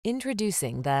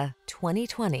Introducing the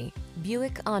 2020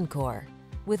 Buick Encore.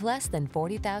 With less than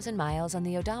 40,000 miles on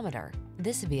the odometer,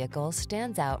 this vehicle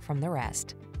stands out from the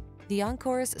rest. The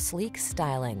Encore's sleek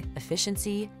styling,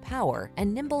 efficiency, power,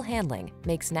 and nimble handling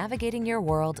makes navigating your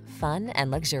world fun and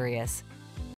luxurious.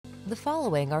 The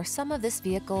following are some of this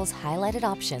vehicle's highlighted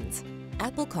options: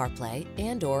 Apple CarPlay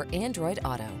and/or Android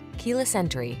Auto, keyless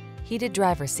entry, heated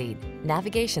driver's seat,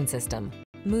 navigation system,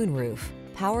 moonroof,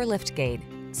 power liftgate,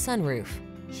 sunroof,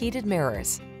 heated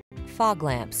mirrors, fog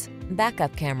lamps,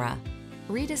 backup camera.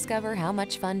 Rediscover how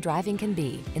much fun driving can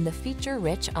be in the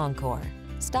feature-rich Encore.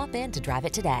 Stop in to drive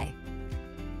it today.